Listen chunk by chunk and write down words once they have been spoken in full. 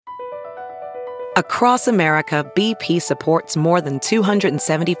Across America, BP supports more than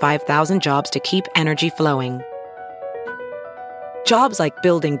 275,000 jobs to keep energy flowing. Jobs like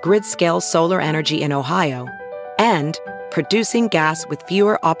building grid-scale solar energy in Ohio and producing gas with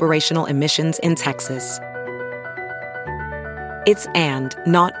fewer operational emissions in Texas. It's and,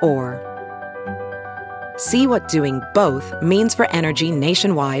 not or. See what doing both means for energy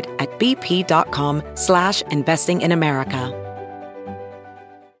nationwide at bp.com/investing in America.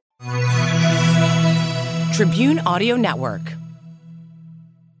 Tribune Audio Network.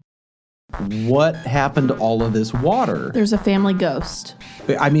 What happened to all of this water? There's a family ghost.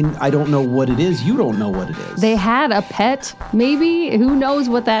 I mean, I don't know what it is. You don't know what it is. They had a pet, maybe. Who knows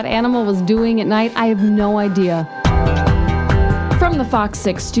what that animal was doing at night? I have no idea. From the Fox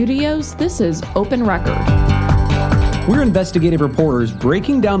 6 studios, this is Open Record. We're investigative reporters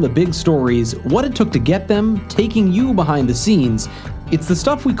breaking down the big stories, what it took to get them, taking you behind the scenes. It's the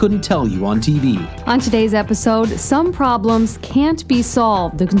stuff we couldn't tell you on TV. On today's episode, some problems can't be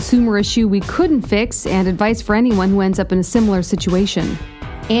solved, the consumer issue we couldn't fix, and advice for anyone who ends up in a similar situation.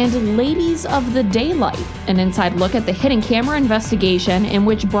 And Ladies of the Daylight, an inside look at the hidden camera investigation in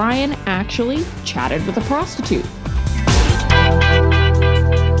which Brian actually chatted with a prostitute.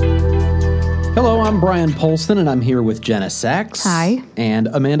 Hello, I'm Brian Polston, and I'm here with Jenna Sachs. Hi. And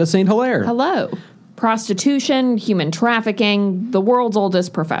Amanda St. Hilaire. Hello. Prostitution, human trafficking, the world's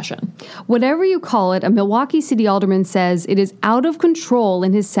oldest profession. Whatever you call it, a Milwaukee city alderman says it is out of control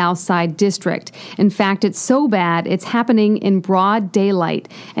in his South Side district. In fact, it's so bad, it's happening in broad daylight.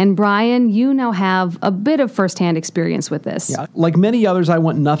 And Brian, you now have a bit of firsthand experience with this. Yeah. Like many others, I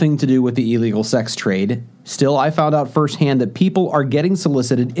want nothing to do with the illegal sex trade. Still, I found out firsthand that people are getting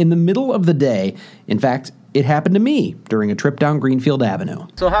solicited in the middle of the day. In fact, it happened to me during a trip down Greenfield Avenue.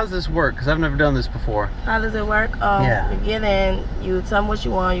 So how does this work? Because I've never done this before. How does it work? Yeah. You get in, you tell me what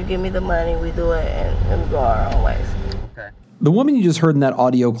you want, you give me the money, we do it, and we go our own ways. Okay. The woman you just heard in that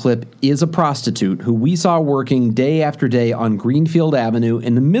audio clip is a prostitute who we saw working day after day on Greenfield Avenue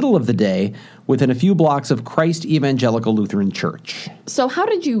in the middle of the day within a few blocks of Christ Evangelical Lutheran Church. So how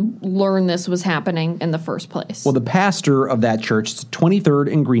did you learn this was happening in the first place? Well, the pastor of that church, 23rd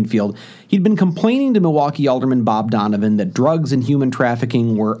in Greenfield, he'd been complaining to Milwaukee Alderman Bob Donovan that drugs and human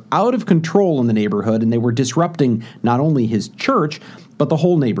trafficking were out of control in the neighborhood and they were disrupting not only his church, but the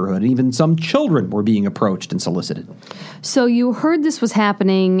whole neighborhood. Even some children were being approached and solicited. So you heard this was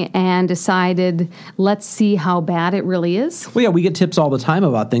happening and decided, let's see how bad it really is? Well, yeah, we get tips all the time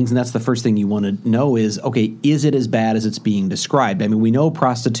about things, and that's the first thing you want to know is, okay, is it as bad as it's being described? I mean, we know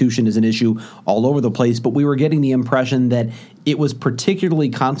prostitution is an issue all over the place, but we were getting the impression that it was particularly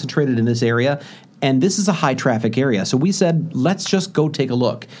concentrated in this area. And this is a high-traffic area. So we said, let's just go take a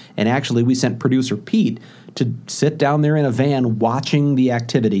look. And actually, we sent producer Pete to sit down there in a van watching the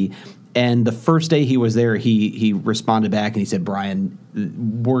activity. And the first day he was there, he responded back and he said, Brian,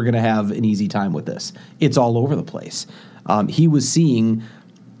 we're going to have an easy time with this. It's all over the place. He was seeing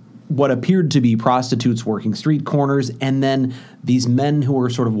what appeared to be prostitutes working street corners, and then these men who were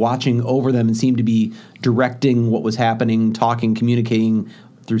sort of watching over them and seemed to be directing what was happening, talking, communicating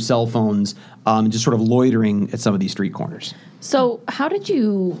through cell phones, just sort of loitering at some of these street corners. So how did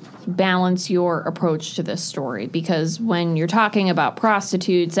you balance your approach to this story? Because when you're talking about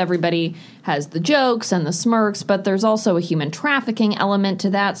prostitutes, everybody has the jokes and the smirks, but there's also a human trafficking element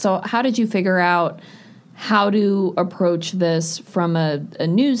to that. So how did you figure out how to approach this from a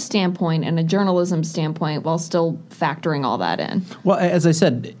news standpoint and a journalism standpoint while still factoring all that in? Well, as I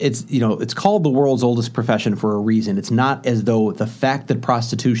said, it's called the world's oldest profession for a reason. It's not as though the fact that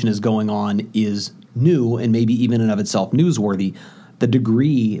prostitution is going on is new and maybe even in of itself newsworthy. The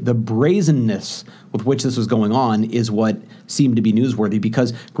degree, the brazenness with which this was going on is what seemed to be newsworthy,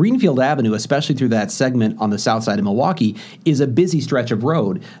 because Greenfield Avenue, especially through that segment on the south side of Milwaukee, is a busy stretch of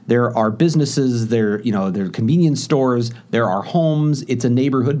road. There are businesses, there are convenience stores, there are homes. It's a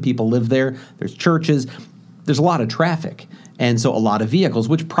neighborhood. People live there. There's churches. There's a lot of traffic. And so a lot of vehicles,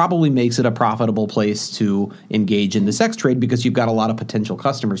 which probably makes it a profitable place to engage in the sex trade because you've got a lot of potential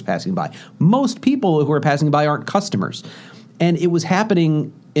customers passing by. Most people who are passing by aren't customers. And it was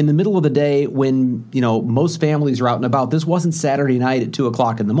happening in the middle of the day when, most families are out and about. This wasn't Saturday night at 2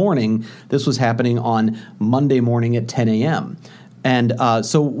 o'clock in the morning. This was happening on Monday morning at 10 a.m. And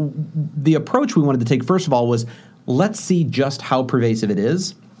so the approach we wanted to take, first of all, was let's see just how pervasive it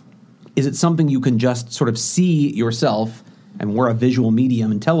is. Is it something you can just sort of see yourself? And we're a visual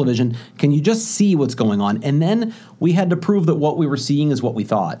medium in television. Can you just see what's going on? And then we had to prove that what we were seeing is what we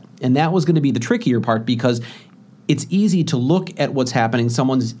thought. And that was going to be the trickier part, because it's easy to look at what's happening.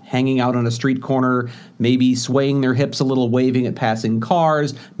 Someone's hanging out on a street corner, maybe swaying their hips a little, waving at passing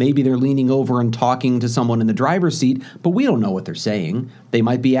cars. Maybe they're leaning over and talking to someone in the driver's seat, but we don't know what they're saying. They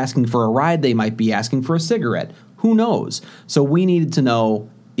might be asking for a ride. They might be asking for a cigarette. Who knows? So we needed to know,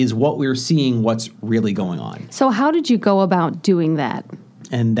 is what we're seeing what's really going on? So how did you go about doing that?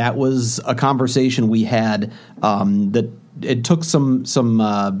 And that was a conversation we had that it took some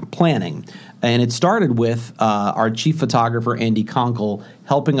planning. And it started with our chief photographer, Andy Conkle,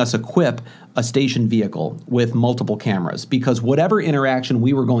 helping us equip a station vehicle with multiple cameras, because whatever interaction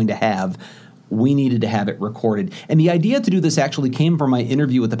we were going to have, we needed to have it recorded. And the idea to do this actually came from my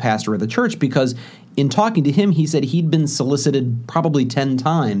interview with the pastor of the church, because in talking to him, he said he'd been solicited probably 10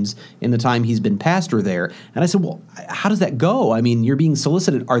 times in the time he's been pastor there. And I said, well, how does that go? I mean, you're being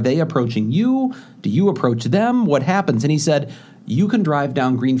solicited. Are they approaching you? Do you approach them? What happens? And he said, you can drive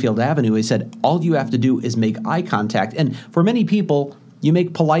down Greenfield Avenue. He said, all you have to do is make eye contact. And for many people, you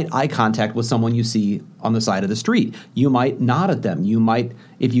make polite eye contact with someone you see on the side of the street. You might nod at them. You might,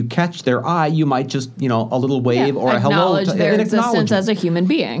 if you catch their eye, you might just, a little wave or a hello. Acknowledge their existence as a human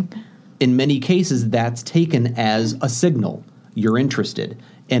being. In many cases, that's taken as a signal. You're interested.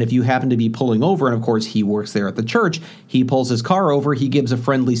 And if you happen to be pulling over, and of course he works there at the church, he pulls his car over, he gives a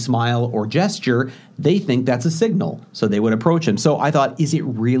friendly smile or gesture, they think that's a signal. So they would approach him. So I thought, is it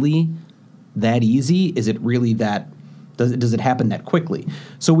really that easy? Is it really that, does it happen that quickly?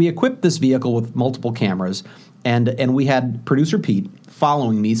 So we equipped this vehicle with multiple cameras, and we had producer Pete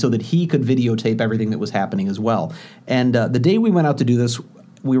following me so that he could videotape everything that was happening as well. And the day we went out to do this,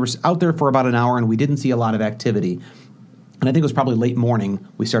 we were out there for about an hour, and we didn't see a lot of activity. And I think it was probably late morning,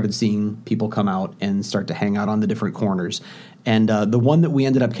 we started seeing people come out and start to hang out on the different corners. And the one that we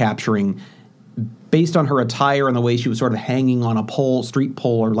ended up capturing, based on her attire and the way she was sort of hanging on a pole, street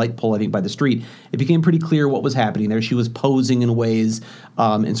pole or light pole, I think, by the street, it became pretty clear what was happening there. She was posing in ways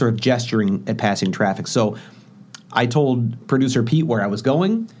and sort of gesturing at passing traffic. So I told producer Pete where I was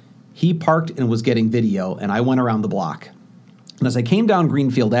going. He parked and was getting video, and I went around the block. And as I came down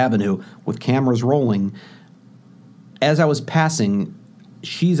Greenfield Avenue with cameras rolling, as I was passing,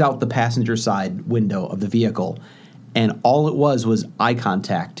 she's out the passenger side window of the vehicle, and all it was eye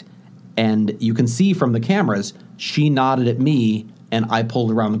contact. And you can see from the cameras, she nodded at me, and I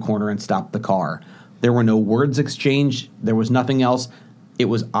pulled around the corner and stopped the car. There were no words exchanged. There was nothing else. It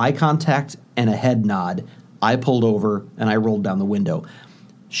was eye contact and a head nod. I pulled over, and I rolled down the window.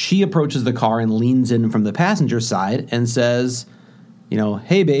 She approaches the car and leans in from the passenger side and says,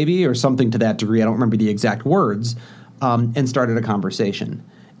 hey, baby, or something to that degree. I don't remember the exact words. And started a conversation.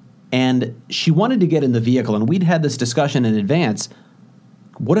 And she wanted to get in the vehicle, and we'd had this discussion in advance.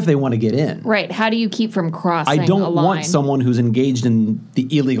 What if they want to get in? Right. How do you keep from crossing a line? I don't want someone who's engaged in the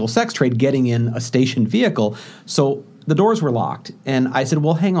illegal sex trade getting in a stationed vehicle. So the doors were locked, and I said,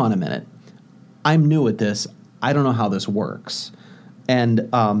 well, hang on a minute. I'm new at this. I don't know how this works. And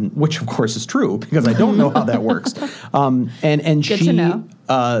which, of course, is true, because I don't know how that works. And Good she, to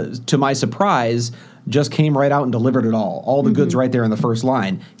know. To my surprise, just came right out and delivered it all. All the goods right there in the first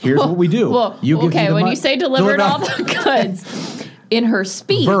line. Here's what we do. Well, you give me the when you say delivered all the goods, in her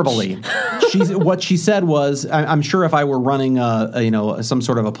speech. Verbally. What she said was, I'm sure if I were running some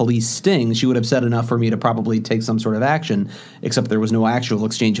sort of a police sting, she would have said enough for me to probably take some sort of action, except there was no actual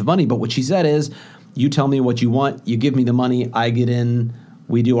exchange of money. But what she said is, you tell me what you want, you give me the money, I get in,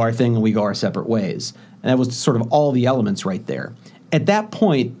 we do our thing, and we go our separate ways. And that was sort of all the elements right there. At that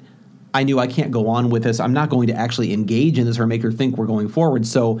point, I knew I can't go on with this. I'm not going to actually engage in this or make her think we're going forward.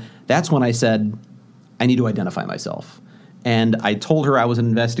 So that's when I said, I need to identify myself. And I told her I was an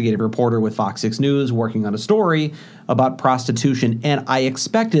investigative reporter with Fox 6 News working on a story about prostitution, and I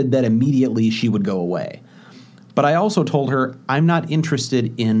expected that immediately she would go away. But I also told her I'm not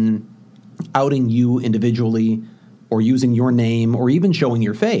interested in outing you individually or using your name or even showing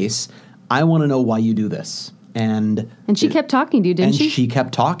your face. I want to know why you do this. And she kept talking to you, didn't she? And she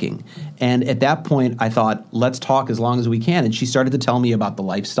kept talking. And at that point, I thought, let's talk as long as we can. And she started to tell me about the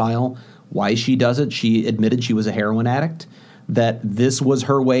lifestyle, why she does it. She admitted she was a heroin addict, that this was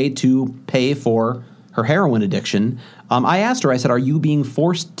her way to pay for her heroin addiction. I asked her, I said, are you being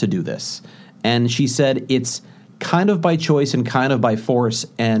forced to do this? And she said, it's kind of by choice and kind of by force,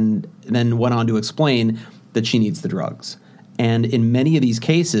 and then went on to explain that she needs the drugs. And in many of these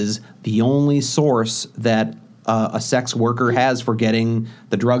cases, the only source that a sex worker has for getting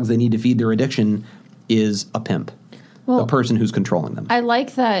the drugs they need to feed their addiction is a pimp, the person who's controlling them. I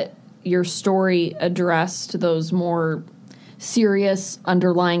like that your story addressed those more serious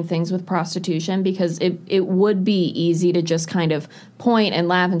underlying things with prostitution, because it would be easy to just kind of point and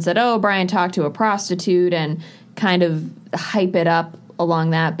laugh and said, oh, Brian talked to a prostitute and, kind of hype it up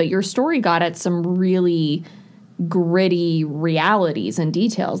along that, but your story got at some really gritty realities and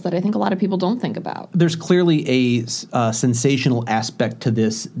details that I think a lot of people don't think about. There's clearly a sensational aspect to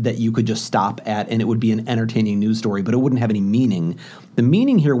this that you could just stop at and it would be an entertaining news story, but it wouldn't have any meaning. The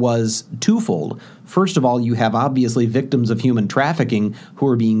meaning here was twofold. First of all, you have obviously victims of human trafficking who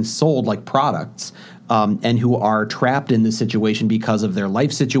are being sold like products, and who are trapped in this situation because of their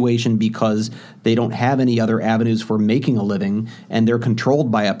life situation, because they don't have any other avenues for making a living, and they're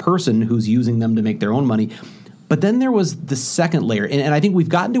controlled by a person who's using them to make their own money. But then there was the second layer, and I think we've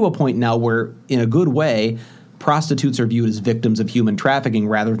gotten to a point now where, in a good way, prostitutes are viewed as victims of human trafficking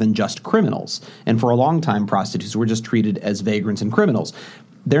rather than just criminals. And for a long time, prostitutes were just treated as vagrants and criminals.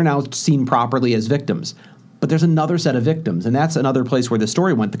 They're now seen properly as victims. But there's another set of victims, and that's another place where the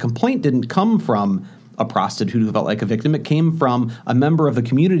story went. The complaint didn't come from a prostitute who felt like a victim. It came from a member of the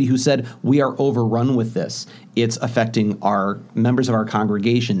community who said, we are overrun with this. It's affecting our members of our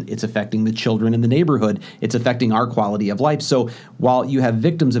congregation. It's affecting the children in the neighborhood. It's affecting our quality of life. So while you have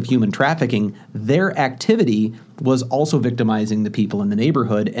victims of human trafficking, their activity was also victimizing the people in the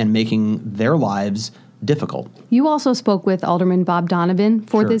neighborhood and making their lives difficult. You also spoke with Alderman Bob Donovan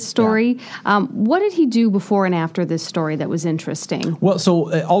for this story. Yeah. What did he do before and after this story that was interesting? Well,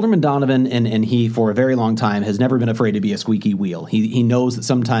 so Alderman Donovan, and he for a very long time has never been afraid to be a squeaky wheel. He knows that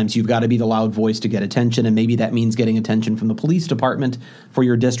sometimes you've got to be the loud voice to get attention, and maybe that means getting attention from the police department for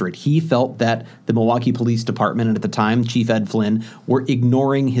your district. He felt that the Milwaukee Police Department, and at the time Chief Ed Flynn, were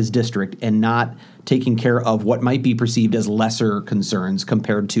ignoring his district and not taking care of what might be perceived as lesser concerns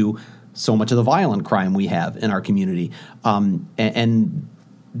compared to so much of the violent crime we have in our community. And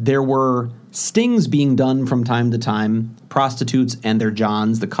there were stings being done from time to time, prostitutes and their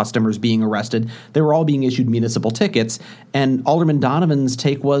johns, the customers being arrested. They were all being issued municipal tickets. And Alderman Donovan's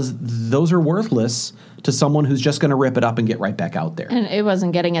take was those are worthless to someone who's just going to rip it up and get right back out there. And it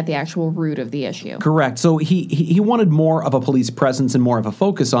wasn't getting at the actual root of the issue. Correct. So he wanted more of a police presence and more of a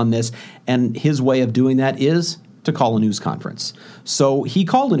focus on this. And his way of doing that is to call a news conference. So he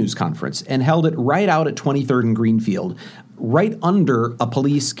called a news conference and held it right out at 23rd and Greenfield, right under a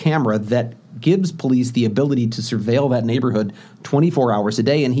police camera that gives police the ability to surveil that neighborhood 24 hours a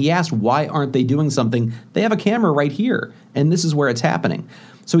day. And he asked, why aren't they doing something? They have a camera right here, and this is where it's happening.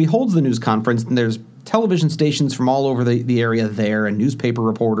 So he holds the news conference, and there's television stations from all over the area there, and newspaper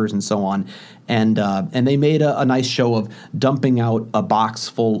reporters and so on. And they made a nice show of dumping out a box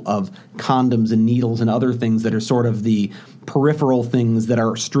full of condoms and needles and other things that are sort of the peripheral things that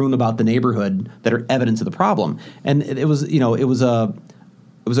are strewn about the neighborhood that are evidence of the problem. And it was a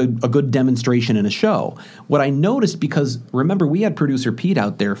good demonstration and a show. What I noticed, because remember, we had producer Pete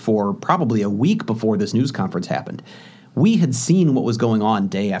out there for probably a week before this news conference happened. We had seen what was going on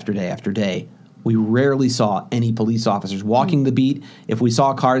day after day after day. We rarely saw any police officers walking the beat. If we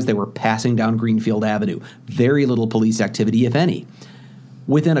saw cars, they were passing down Greenfield Avenue. Very little police activity, if any.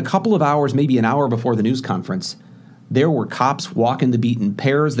 Within a couple of hours, maybe an hour before the news conference, there were cops walking the beat in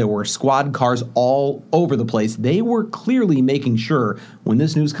pairs. There were squad cars all over the place. They were clearly making sure when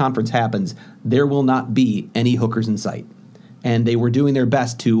this news conference happens, there will not be any hookers in sight. And they were doing their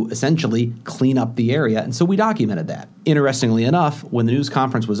best to essentially clean up the area. And so we documented that. Interestingly enough, when the news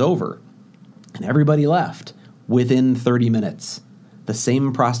conference was over and everybody left, within 30 minutes, the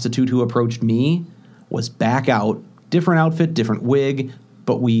same prostitute who approached me was back out, different outfit, different wig,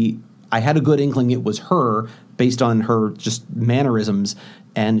 but I had a good inkling it was her based on her just mannerisms.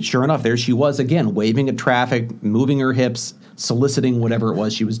 And sure enough, there she was again, waving at traffic, moving her hips, soliciting whatever it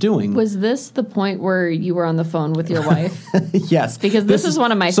was she was doing. Was this the point where you were on the phone with your wife? Yes. Because this is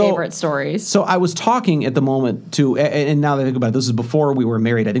one of my favorite stories. So I was talking at the moment to, and now that I think about it, this is before we were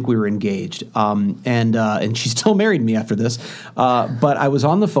married. I think we were engaged. And she still married me after this. But I was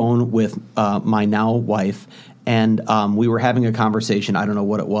on the phone with my now wife, and we were having a conversation. I don't know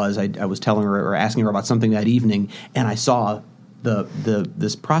what it was. I was telling her or asking her about something that evening, and I saw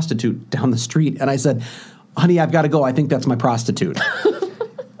this prostitute down the street, and I said, honey, I've got to go. I think that's my prostitute.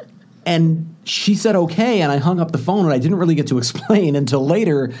 And she said, okay, and I hung up the phone, and I didn't really get to explain until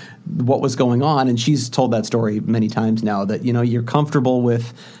later what was going on. And she's told that story many times now, that, you're comfortable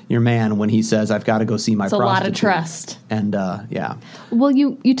with your man when he says, I've got to go see my prostitute. It's a lot of trust. And, yeah. Well,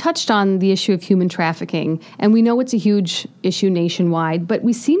 you touched on the issue of human trafficking, and we know it's a huge issue nationwide, but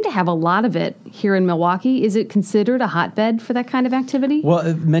we seem to have a lot of it here in Milwaukee. Is it considered a hotbed for that kind of activity?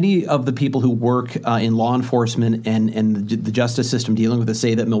 Well, many of the people who work in law enforcement and the justice system dealing with it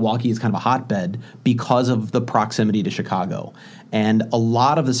say that Milwaukee is kind of a hotbed because of the proximity to Chicago. And a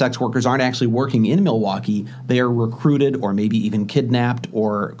lot of the sex workers aren't actually working in Milwaukee. They are recruited or maybe even kidnapped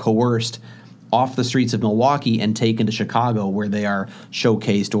or coerced off the streets of Milwaukee and taken to Chicago, where they are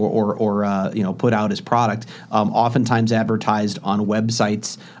showcased or put out as product, oftentimes advertised on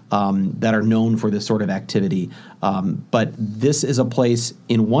websites that are known for this sort of activity. But this is a place,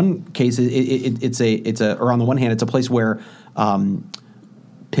 in one case, or on the one hand, it's a place where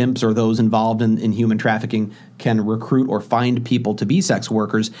pimps or those involved in human trafficking can recruit or find people to be sex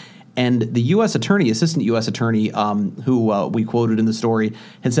workers. And the U.S. attorney, assistant U.S. attorney, who we quoted in the story,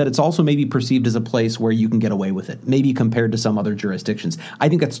 had said it's also maybe perceived as a place where you can get away with it, maybe compared to some other jurisdictions. I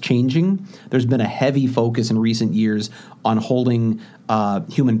think that's changing. There's been a heavy focus in recent years on holding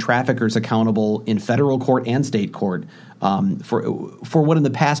human traffickers accountable in federal court and state court for what in the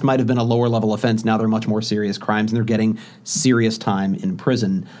past might have been a lower level offense. Now they're much more serious crimes, and they're getting serious time in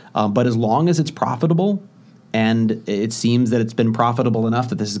prison. But as long as it's profitable, and it seems that it's been profitable enough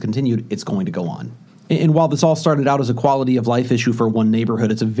that this has continued, it's going to go on. And while this all started out as a quality of life issue for one neighborhood,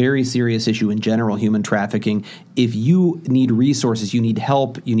 it's a very serious issue in general, human trafficking. If you need resources, you need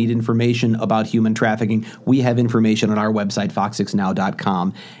help, you need information about human trafficking, we have information on our website,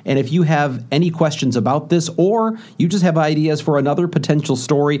 fox6now.com. And if you have any questions about this, or you just have ideas for another potential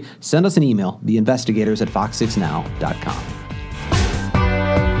story, send us an email, theinvestigators@fox6now.com.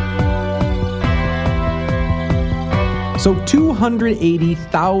 So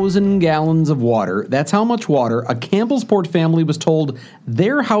 280,000 gallons of water, that's how much water a Campbellsport family was told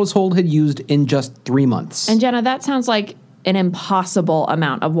their household had used in just 3 months. And Jenna, that sounds like an impossible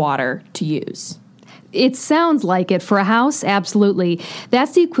amount of water to use. It sounds like it. For a house, absolutely.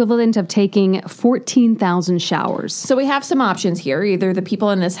 That's the equivalent of taking 14,000 showers. So we have some options here. Either the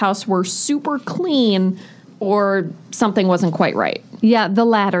people in this house were super clean, or something wasn't quite right. Yeah, the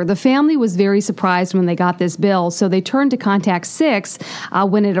latter. The family was very surprised when they got this bill, so they turned to Contact 6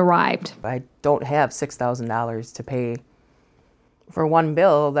 when it arrived. I don't have $6,000 to pay for one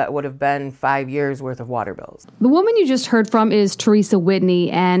bill that would have been 5 years worth of water bills. The woman you just heard from is Teresa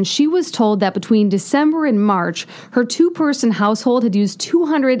Whitney, and she was told that between December and March, her two-person household had used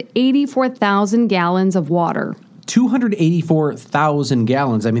 284,000 gallons of water. 284,000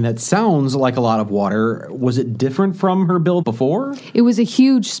 gallons. I mean, that sounds like a lot of water. Was it different from her bill before? It was a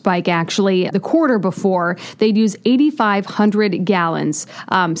huge spike, actually. The quarter before, they'd use 8,500 gallons.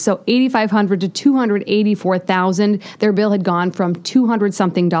 So 8,500 to 284,000. Their bill had gone from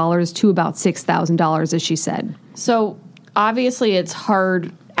 $200-something to about $6,000, as she said. So obviously it's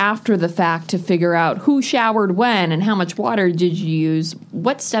hard after the fact to figure out who showered when and how much water did you use.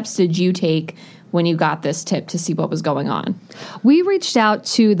 What steps did you take when you got this tip to see what was going on? We reached out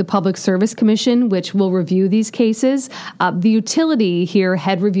to the Public Service Commission, which will review these cases. The utility here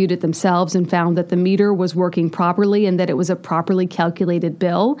had reviewed it themselves and found that the meter was working properly and that it was a properly calculated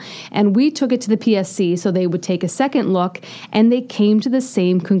bill. And we took it to the PSC so they would take a second look, and they came to the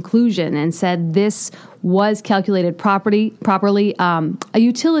same conclusion and said this was calculated properly. A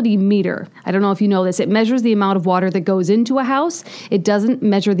utility meter, I don't know if you know this, it measures the amount of water that goes into a house. It doesn't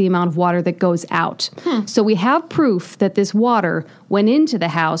measure the amount of water that goes out. So we have proof that this water went into the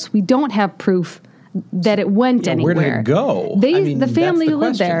house. We don't have proof that it went anywhere. Where did it go? The family who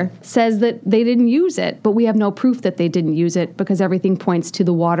lived there says that they didn't use it, but we have no proof that they didn't use it because everything points to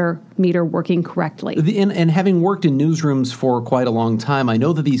the water meter working correctly. And having worked in newsrooms for quite a long time, I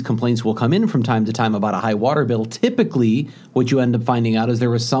know that these complaints will come in from time to time about a high water bill. Typically, what you end up finding out is there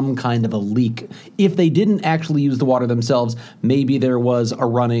was some kind of a leak. If they didn't actually use the water themselves, maybe there was a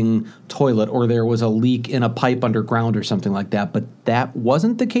running toilet or there was a leak in a pipe underground or something like that. But that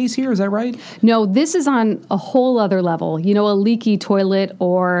wasn't the case here, is that right? No, this is on a whole other level. You know, a leaky toilet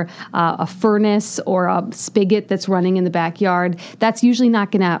or a furnace or a spigot that's running in the backyard, that's usually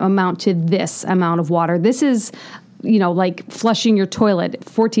not going to amount to this amount of water. This is, you know, like flushing your toilet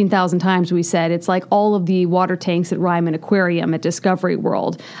 14,000 times, we said. It's like all of the water tanks at Ryman Aquarium at Discovery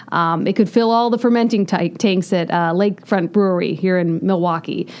World. It could fill all the fermenting tanks at Lakefront Brewery here in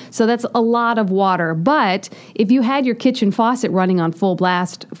Milwaukee. So that's a lot of water. But if you had your kitchen faucet running on full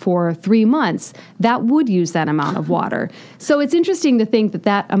blast for 3 months, that would use that amount of water. So it's interesting to think that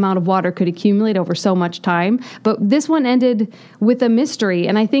that amount of water could accumulate over so much time. But this one ended with a mystery.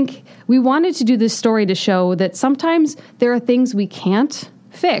 And I think we wanted to do this story to show that sometimes there are things we can't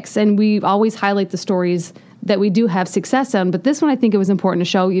fix, and we always highlight the stories that we do have success on. But this one, I think it was important to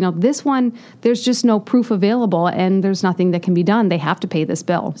show, you know, this one, there's just no proof available, and there's nothing that can be done. They have to pay this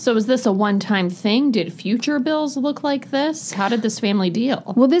bill. So is this a one-time thing? Did future bills look like this? How did this family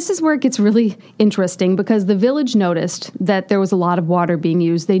deal? Well, this is where it gets really interesting because the village noticed that there was a lot of water being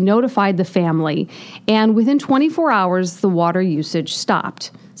used. They notified the family, and within 24 hours, the water usage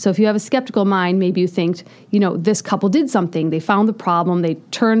stopped. So if you have a skeptical mind, maybe you think, this couple did something. They found the problem. They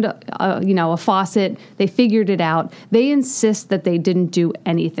turned, a faucet. They figured it out. They insist that they didn't do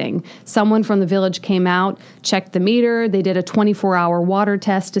anything. Someone from the village came out, checked the meter. They did a 24-hour water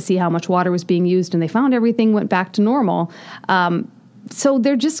test to see how much water was being used, and they found everything went back to normal. So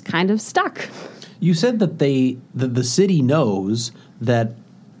they're just kind of stuck. You said that the city knows that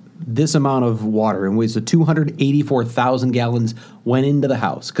this amount of water, in ways of 284,000 gallons, went into the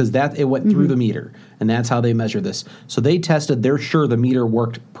house because it went through the meter, and that's how they measure this. So they tested; they're sure the meter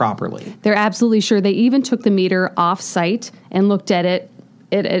worked properly. They're absolutely sure. They even took the meter off-site and looked at it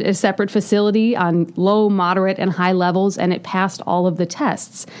at a separate facility on low, moderate, and high levels, and it passed all of the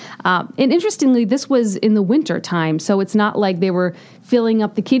tests. And interestingly, this was in the winter time, so it's not like they were filling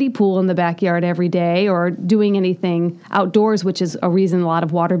up the kiddie pool in the backyard every day or doing anything outdoors, which is a reason a lot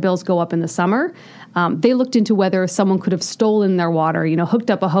of water bills go up in the summer. They looked into whether someone could have stolen their water,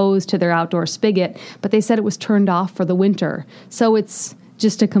 hooked up a hose to their outdoor spigot, but they said it was turned off for the winter. So it's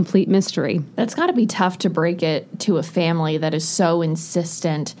just a complete mystery. That's got to be tough to break it to a family that is so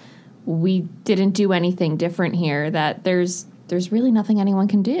insistent. We didn't do anything different here, that there's really nothing anyone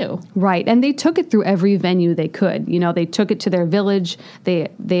can do. Right. And they took it through every venue they could. They took it to their village. They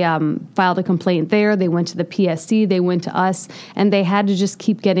filed a complaint there. They went to the PSC. They went to us. And they had to just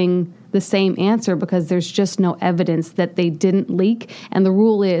keep getting the same answer because there's just no evidence that they didn't leak. And the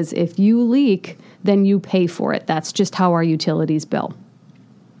rule is if you leak, then you pay for it. That's just how our utilities bill.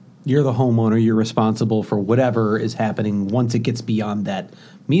 You're the homeowner. You're responsible for whatever is happening once it gets beyond that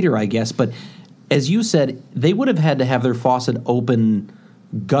meter, I guess. But as you said, they would have had to have their faucet open,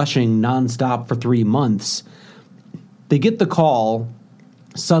 gushing nonstop for 3 months. They get the call.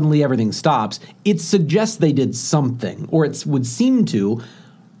 Suddenly everything stops. It suggests they did something, or it would seem to.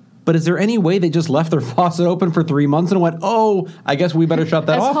 But is there any way they just left their faucet open for 3 months and went, oh, I guess we better shut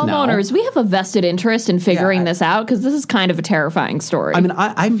that off now? As homeowners, we have a vested interest in figuring this out because this is kind of a terrifying story. I mean,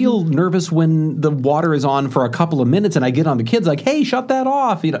 I feel nervous when the water is on for a couple of minutes and I get on the kids like, hey, shut that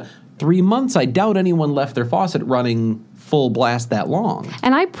off. 3 months, I doubt anyone left their faucet running full blast that long.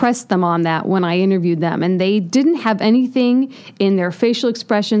 And I pressed them on that when I interviewed them, and they didn't have anything in their facial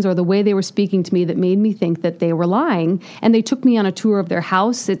expressions or the way they were speaking to me that made me think that they were lying. And they took me on a tour of their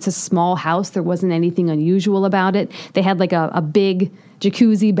house. It's a small house. There wasn't anything unusual about it. They had like a big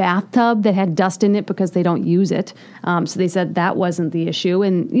jacuzzi bathtub that had dust in it because they don't use it. So they said that wasn't the issue.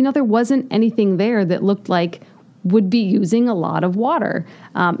 And, there wasn't anything there that looked like would be using a lot of water.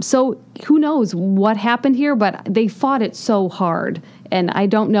 So who knows what happened here, but they fought it so hard. And I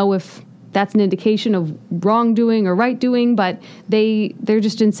don't know if that's an indication of wrongdoing or right doing, but they're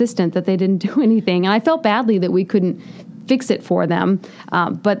just insistent that they didn't do anything. And I felt badly that we couldn't fix it for them.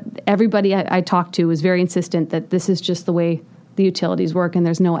 But everybody I talked to was very insistent that this is just the way the utilities work, and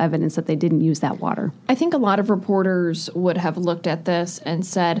there's no evidence that they didn't use that water. I think a lot of reporters would have looked at this and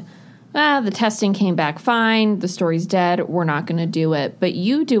said, the testing came back fine, the story's dead, we're not going to do it. But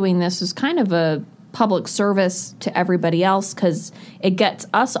you doing this is kind of a public service to everybody else because it gets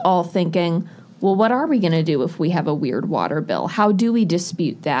us all thinking, well, what are we going to do if we have a weird water bill? How do we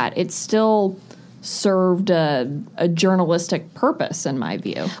dispute that? It's still served a journalistic purpose, in my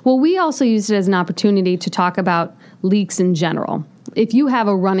view. Well, we also used it as an opportunity to talk about leaks in general. If you have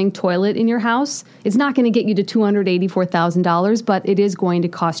a running toilet in your house, it's not going to get you to $284,000, but it is going to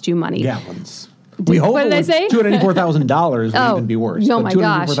cost you money. Gallons. We hope what did I say? $284,000 would even be worse. Oh, my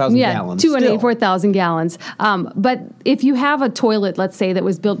gosh. Yeah, gallons. 284,000 gallons. But if you have a toilet, let's say, that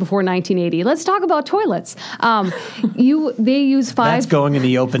was built before 1980, let's talk about toilets. They use 5... That's going in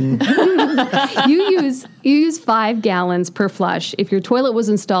the open. You use 5 gallons per flush if your toilet was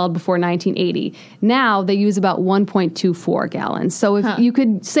installed before 1980. Now they use about 1.24 gallons. So if you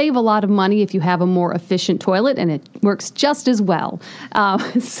could save a lot of money if you have a more efficient toilet, and it works just as well.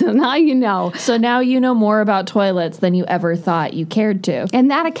 So now you know. So now you know more about toilets than you ever thought you cared to. And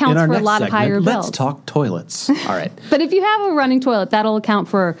that accounts for a lot of higher bills. Let's talk toilets. All right. But if you have a running toilet, that'll account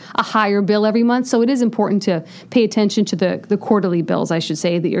for a higher bill every month. So it is important to pay attention to the quarterly bills, I should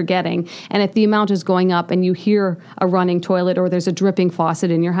say, that you're getting. And if the amount is going up and you hear a running toilet or there's a dripping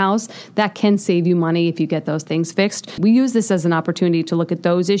faucet in your house, that can save you money if you get those things fixed. We use this as an opportunity to look at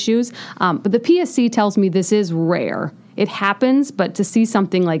those issues. But the PSC tells me this is rare. It happens, but to see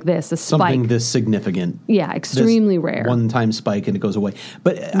something like this, a spike. Something this significant. Yeah, extremely rare. One-time spike and it goes away.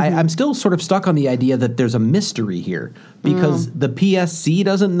 But I'm still sort of stuck on the idea that there's a mystery here because the PSC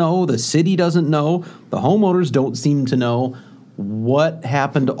doesn't know, the city doesn't know, the homeowners don't seem to know what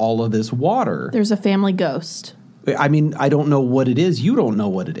happened to all of this water. There's a family ghost. I mean, I don't know what it is. You don't know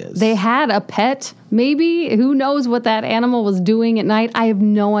what it is. They had a pet, maybe. Who knows what that animal was doing at night? I have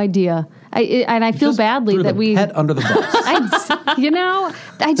no idea. I feel Just badly threw that the we pet under the bus.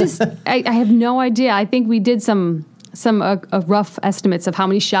 I have no idea. I think we did some rough estimates of how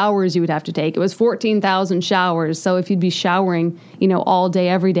many showers you would have to take. It was 14,000 showers. So if you'd be showering, all day,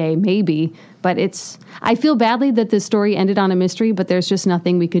 every day, maybe. But I feel badly that this story ended on a mystery, but there's just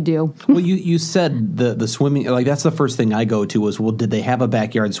nothing we could do. Well, you said the swimming, like that's the first thing I go to is, well, did they have a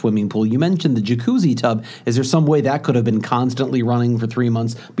backyard swimming pool? You mentioned the jacuzzi tub. Is there some way that could have been constantly running for 3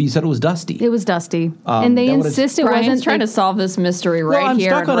 months? But you said it was dusty. It was dusty. And they insist it Brian's wasn't. trying to solve this mystery right I'm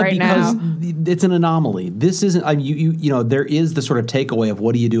here stuck on and right it now. because it's an anomaly. This isn't. There is the sort of takeaway of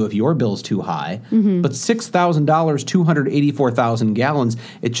what do you do if your bill's too high? Mm-hmm. But $6,000, 284,000 gallons.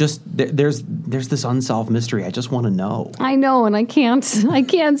 It just there's this unsolved mystery. I just want to know. I know, and I can't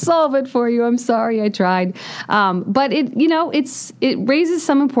solve it for you. I'm sorry, I tried. But it raises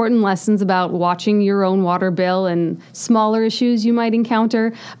some important lessons about watching your own water bill and smaller issues you might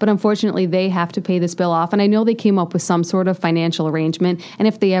encounter. But unfortunately, they have to pay this bill off. And I know they came up with some sort of financial arrangement. And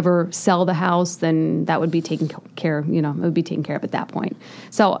if they ever sell the house, then that would be taken care of. It would be taken care of at that point.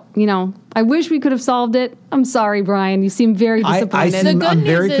 So, I wish we could have solved it. I'm sorry, Brian. You seem very disappointed. The good I'm news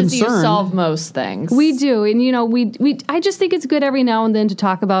very is you concerned. solve most things. We do, and I just think it's good every now and then to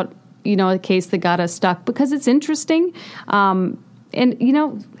talk about a case that got us stuck because it's interesting, and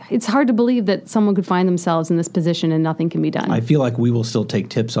it's hard to believe that someone could find themselves in this position and nothing can be done. I feel like we will still take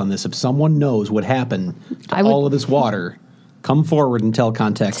tips on this. If someone knows what happened to all of this water, come forward and tell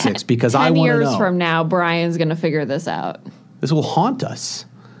Contact 6 because I 10 want to know. years from now, Brian's going to figure this out. This will haunt us.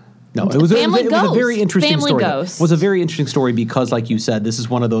 No, it was a very interesting story. It was a very interesting story because, like you said, this is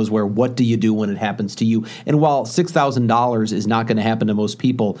one of those where what do you do when it happens to you? And while $6,000 is not going to happen to most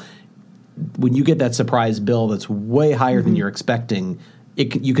people, when you get that surprise bill that's way higher than you're expecting,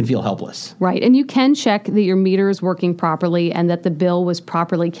 you can feel helpless. Right, and you can check that your meter is working properly and that the bill was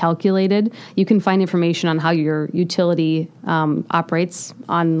properly calculated. You can find information on how your utility operates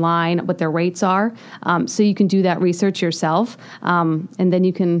online, what their rates are. So you can do that research yourself, and then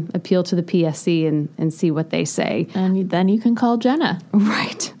you can appeal to the PSC and see what they say. And then you can call Jenna.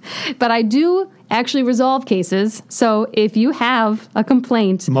 Right, but I do actually resolve cases. So if you have a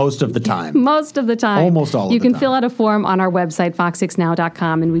complaint... Most of the time. Almost all of the time. You can fill out a form on our website,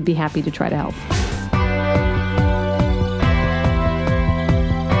 fox6now.com, and we'd be happy to try to help.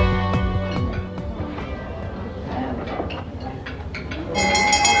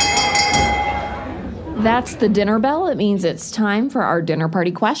 That's the dinner bell. It means it's time for our dinner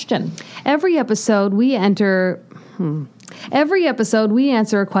party question. Every episode, we answer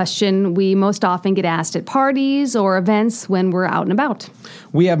a question we most often get asked at parties or events when we're out and about.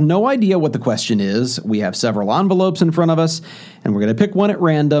 We have no idea what the question is. We have several envelopes in front of us, and we're going to pick one at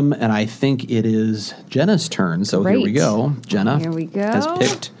random, and I think it is Jenna's turn. So Great. Here we go. Jenna Here we go. has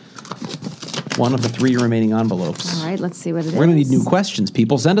picked one of the 3 remaining envelopes. All right, let's see what it is. We're going to need new questions.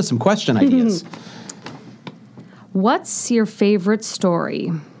 People, send us some question ideas. What's your favorite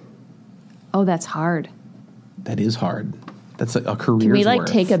story? Oh, that's hard. That is hard. That's a career's Can we worth.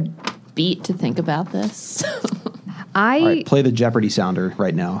 take a beat to think about this? All right, play the Jeopardy sounder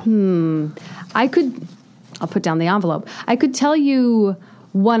right now. I'll put down the envelope. I could tell you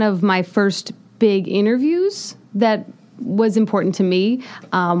one of my first big interviews that was important to me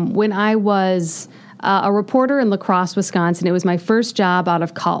when I was a reporter in La Crosse, Wisconsin. It was my first job out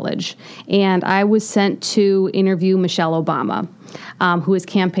of college, and I was sent to interview Michelle Obama, who was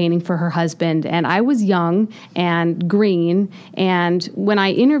campaigning for her husband. And I was young and green, and when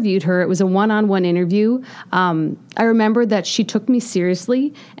I interviewed her, it was a one-on-one interview. I remember that she took me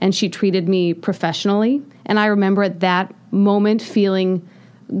seriously, and she treated me professionally, and I remember at that moment feeling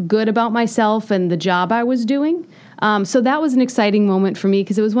good about myself and the job I was doing. So that was an exciting moment for me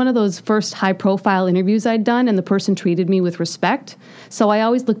because it was one of those first high-profile interviews I'd done, and the person treated me with respect. So I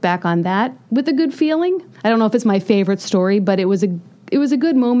always look back on that with a good feeling. I don't know if it's my favorite story, but it was a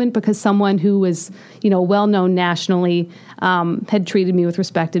good moment because someone who was, well-known nationally had treated me with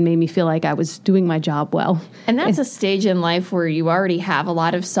respect and made me feel like I was doing my job well. And that's a stage in life where you already have a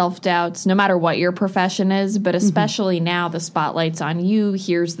lot of self-doubts, no matter what your profession is, but especially now the spotlight's on you.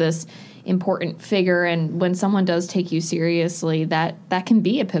 Here's this important figure, and when someone does take you seriously, that can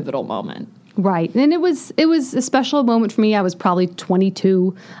be a pivotal moment. Right, and it was a special moment for me. I was probably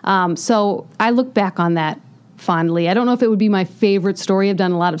 22, so I look back on that fondly. I don't know if it would be my favorite story. I've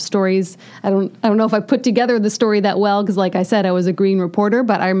done a lot of stories. I don't know if I put together the story that well because, like I said, I was a green reporter.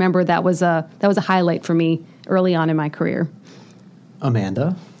 But I remember that was a highlight for me early on in my career.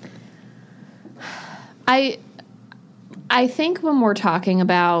 Amanda? I think when we're talking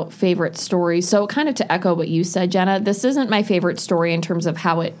about favorite stories, so kind of to echo what you said, Jenna, this isn't my favorite story in terms of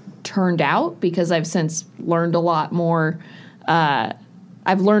how it turned out, because I've since learned a lot more.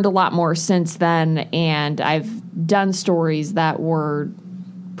 I've learned a lot more since then, and I've done stories that were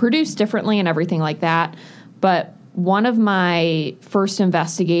produced differently and everything like that. But one of my first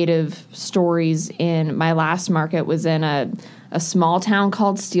investigative stories in my last market was in a small town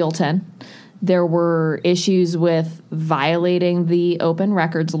called Steelton. There were issues with violating the open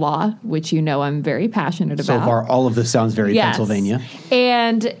records law, which you know I'm very passionate about. So far, all of this sounds very Yes. Pennsylvania.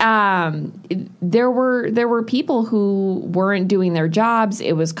 And there were people who weren't doing their jobs.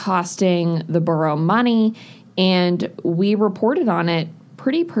 It was costing the borough money, and we reported on it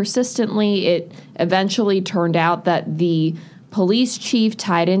pretty persistently. It eventually turned out that the police chief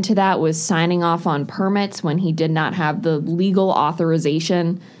tied into that was signing off on permits when he did not have the legal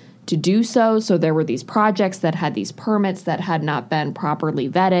authorization to do so. So there were these projects that had these permits that had not been properly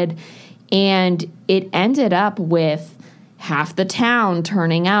vetted. And it ended up with half the town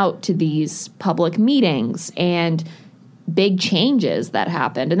turning out to these public meetings and big changes that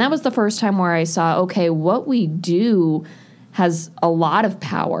happened. And that was the first time where I saw, okay, what we do has a lot of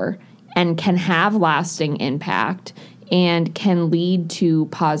power and can have lasting impact and can lead to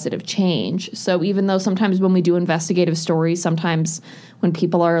positive change. So even though sometimes when we do investigative stories, sometimes when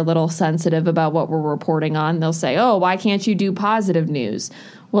people are a little sensitive about what we're reporting on, they'll say, oh, why can't you do positive news?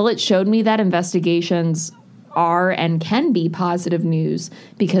 Well, it showed me that investigations are and can be positive news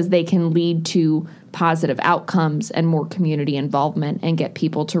because they can lead to positive outcomes and more community involvement and get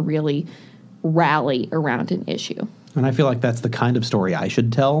people to really rally around an issue. And I feel like that's the kind of story I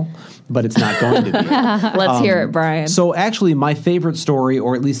should tell, but it's not going to be. Let's hear it, Brian. So actually, my favorite story,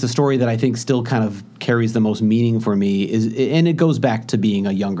 or at least the story that I think still kind of carries the most meaning for me, is, and it goes back to being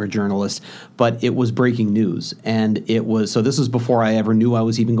a younger journalist, but it was breaking news. And it was, so this was before I ever knew I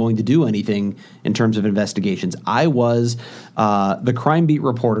was even going to do anything in terms of investigations. I was the crime beat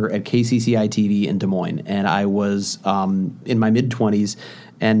reporter at KCCI-TV in Des Moines, and I was in my mid-20s,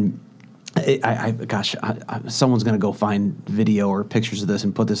 and someone's going to go find video or pictures of this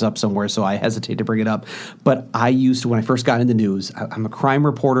and put this up somewhere, so I hesitate to bring it up. But I used to, when I first got into news, I'm a crime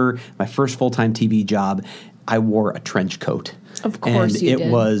reporter, my first full-time TV job, I wore a trench coat. Of course and you it did.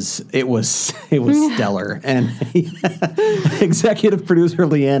 It was stellar. And executive producer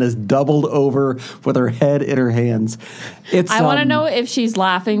Leanne is doubled over with her head in her hands. I want to know if she's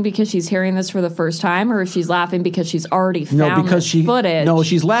laughing because she's hearing this for the first time, or if she's laughing because she's already found footage. No,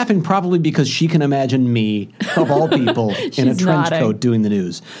 she's laughing probably because she can imagine me, of all people, in a trench coat doing the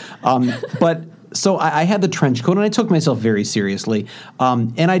news. But so I had the trench coat, and I took myself very seriously.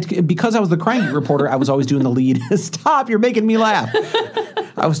 And because I was the crime beat reporter, I was always doing the lead. Stop! You're making me laugh.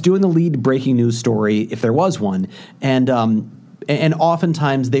 I was doing the lead breaking news story, if there was one, and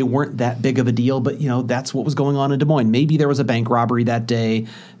oftentimes they weren't that big of a deal. But that's what was going on in Des Moines. Maybe there was a bank robbery that day.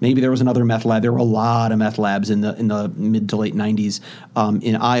 Maybe there was another meth lab. There were a lot of meth labs in the mid to late 90s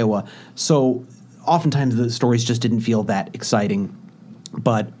in Iowa. So oftentimes the stories just didn't feel that exciting.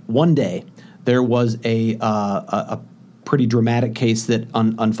 But one day, there was a pretty dramatic case that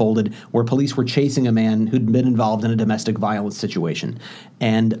unfolded where police were chasing a man who'd been involved in a domestic violence situation.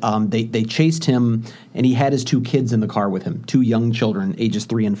 And they chased him, and he had his two kids in the car with him, two young children, ages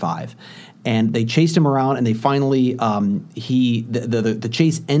 3 and 5. And they chased him around, and they finally the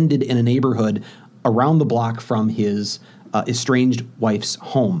chase ended in a neighborhood around the block from his estranged wife's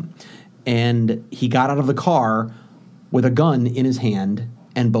home. And he got out of the car with a gun in his hand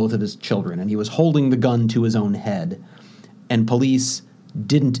and both of his children, and he was holding the gun to his own head. And police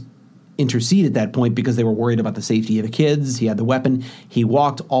didn't intercede at that point because they were worried about the safety of the kids. He had the weapon. He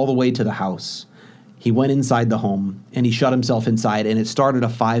walked all the way to the house. He went inside the home, and he shut himself inside, and it started a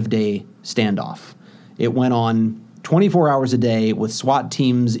 5-day standoff. It went on 24 hours a day with SWAT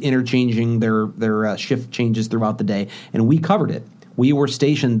teams interchanging their shift changes throughout the day, and we covered it. We were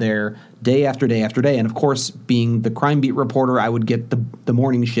stationed there day after day after day. And, of course, being the crime beat reporter, I would get the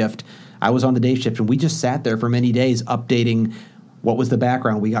morning shift. I was on the day shift, and we just sat there for many days updating what was the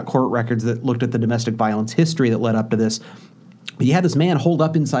background. We got court records that looked at the domestic violence history that led up to this. But you had this man holed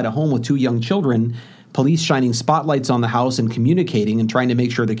up inside a home with two young children, police shining spotlights on the house and communicating and trying to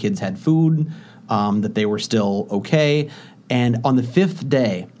make sure the kids had food, that they were still okay. And on the 5th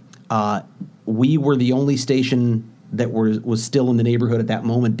day, we were the only station that was still in the neighborhood at that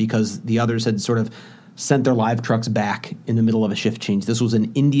moment because the others had sort of sent their live trucks back in the middle of a shift change. This was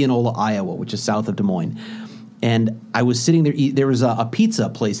in Indianola, Iowa, which is south of Des Moines. And I was sitting there. There was a pizza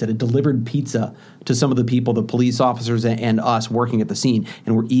place that had delivered pizza to some of the people, the police officers and us working at the scene,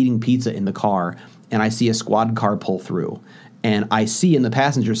 and we're eating pizza in the car. and I see a squad car pull through. And I see in the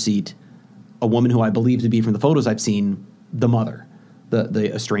passenger seat a woman who I believe to be, from the photos I've seen, the mother,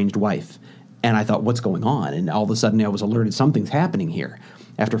 the estranged wife. And I thought, what's going on? And all of a sudden I was alerted something's happening here.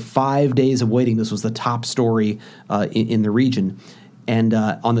 After 5 days of waiting, this was the top story in the region. And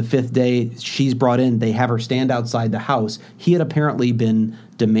on the 5th day, she's brought in. They have her stand outside the house. He had apparently been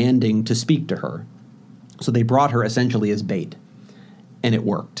demanding to speak to her. So they brought her essentially as bait. And it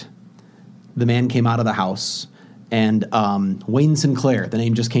worked. The man came out of the house. And Wayne Sinclair, the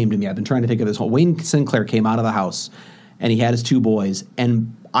name just came to me. I've been trying to think of this. Wayne Sinclair came out of the house, and he had his 2 boys.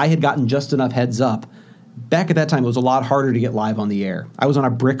 And I had gotten just enough heads up. Back at that time, it was a lot harder to get live on the air. I was on a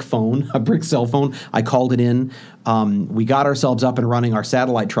brick cell phone. I called it in. We got ourselves up and running. Our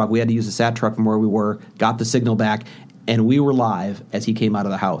satellite truck, we had to use a sat truck from where we were, got the signal back, and we were live as he came out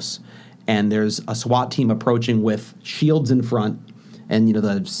of the house. And there's a SWAT team approaching with shields in front, and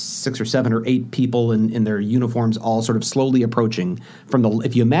the 6 or 7 or 8 people in their uniforms all sort of slowly approaching from the.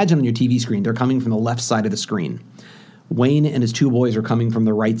 If you imagine on your TV screen, they're coming from the left side of the screen. Wayne and his 2 boys are coming from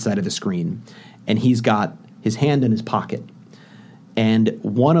the right side of the screen, and he's got his hand in his pocket. And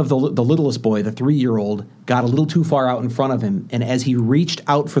one of the littlest boy, the 3-year-old, got a little too far out in front of him, and as he reached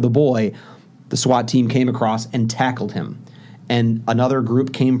out for the boy, the SWAT team came across and tackled him. And another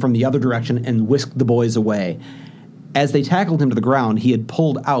group came from the other direction and whisked the boys away. As they tackled him to the ground, he had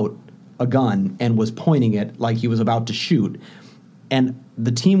pulled out a gun and was pointing it like he was about to shoot. And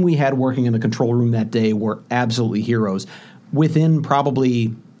the team we had working in the control room that day were absolutely heroes. Within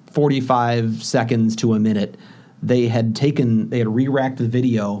probably 45 seconds to a minute, they had re-racked the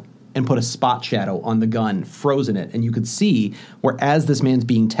video and put a spot shadow on the gun, frozen it. And you could see where as this man's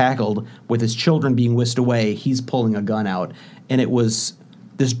being tackled with his children being whisked away, he's pulling a gun out. And it was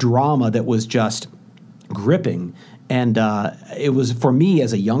this drama that was just gripping. And it was, for me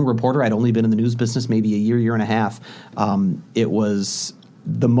as a young reporter, I'd only been in the news business maybe a year and a half. It was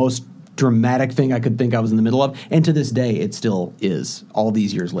the most dramatic thing I could think I was in the middle of. And to this day, it still is, all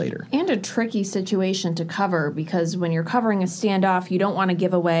these years later. And a tricky situation to cover, because when you're covering a standoff, you don't want to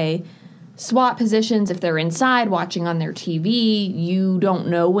give away SWAT positions if they're inside watching on their TV. You don't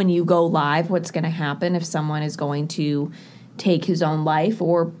know when you go live what's going to happen, if someone is going to take his own life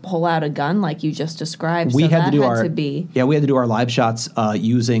or pull out a gun like you just described. We had to do our live shots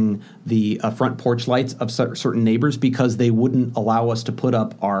using the front porch lights of certain neighbors, because they wouldn't allow us to put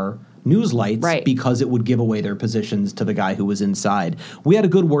up our news lights, right, because it would give away their positions to the guy who was inside. We had a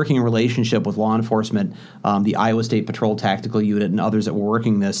good working relationship with law enforcement, the Iowa State Patrol Tactical Unit, and others that were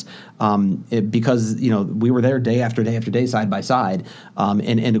working this, because we were there day after day after day, side by side,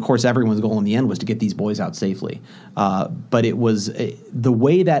 and of course everyone's goal in the end was to get these boys out safely. But it was the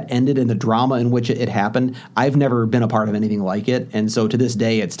way that ended and the drama in which it happened. I've never been a part of anything like it, and so to this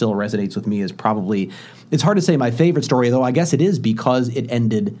day it still resonates with me as probably, it's hard to say my favorite story, though I guess it is, because it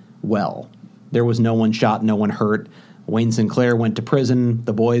ended well. There was no one shot, no one hurt. Wayne Sinclair went to prison.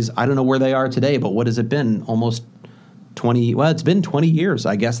 The boys, I don't know where they are today, but what has it been? Almost 20, well, it's been 20 years.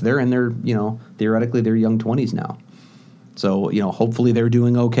 I guess they're in their, theoretically their young 20s now. So, hopefully they're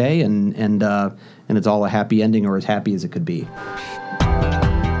doing okay, and it's all a happy ending, or as happy as it could be.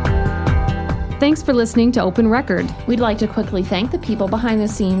 Thanks for listening to Open Record. We'd like to quickly thank the people behind the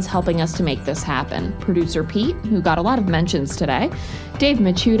scenes helping us to make this happen. Producer Pete, who got a lot of mentions today, Dave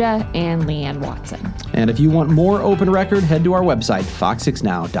Machuda, and Leanne Watson. And if you want more Open Record, head to our website,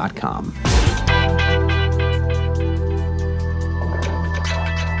 fox6now.com.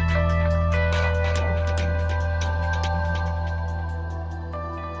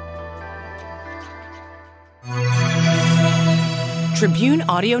 Tribune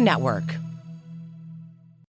Audio Network.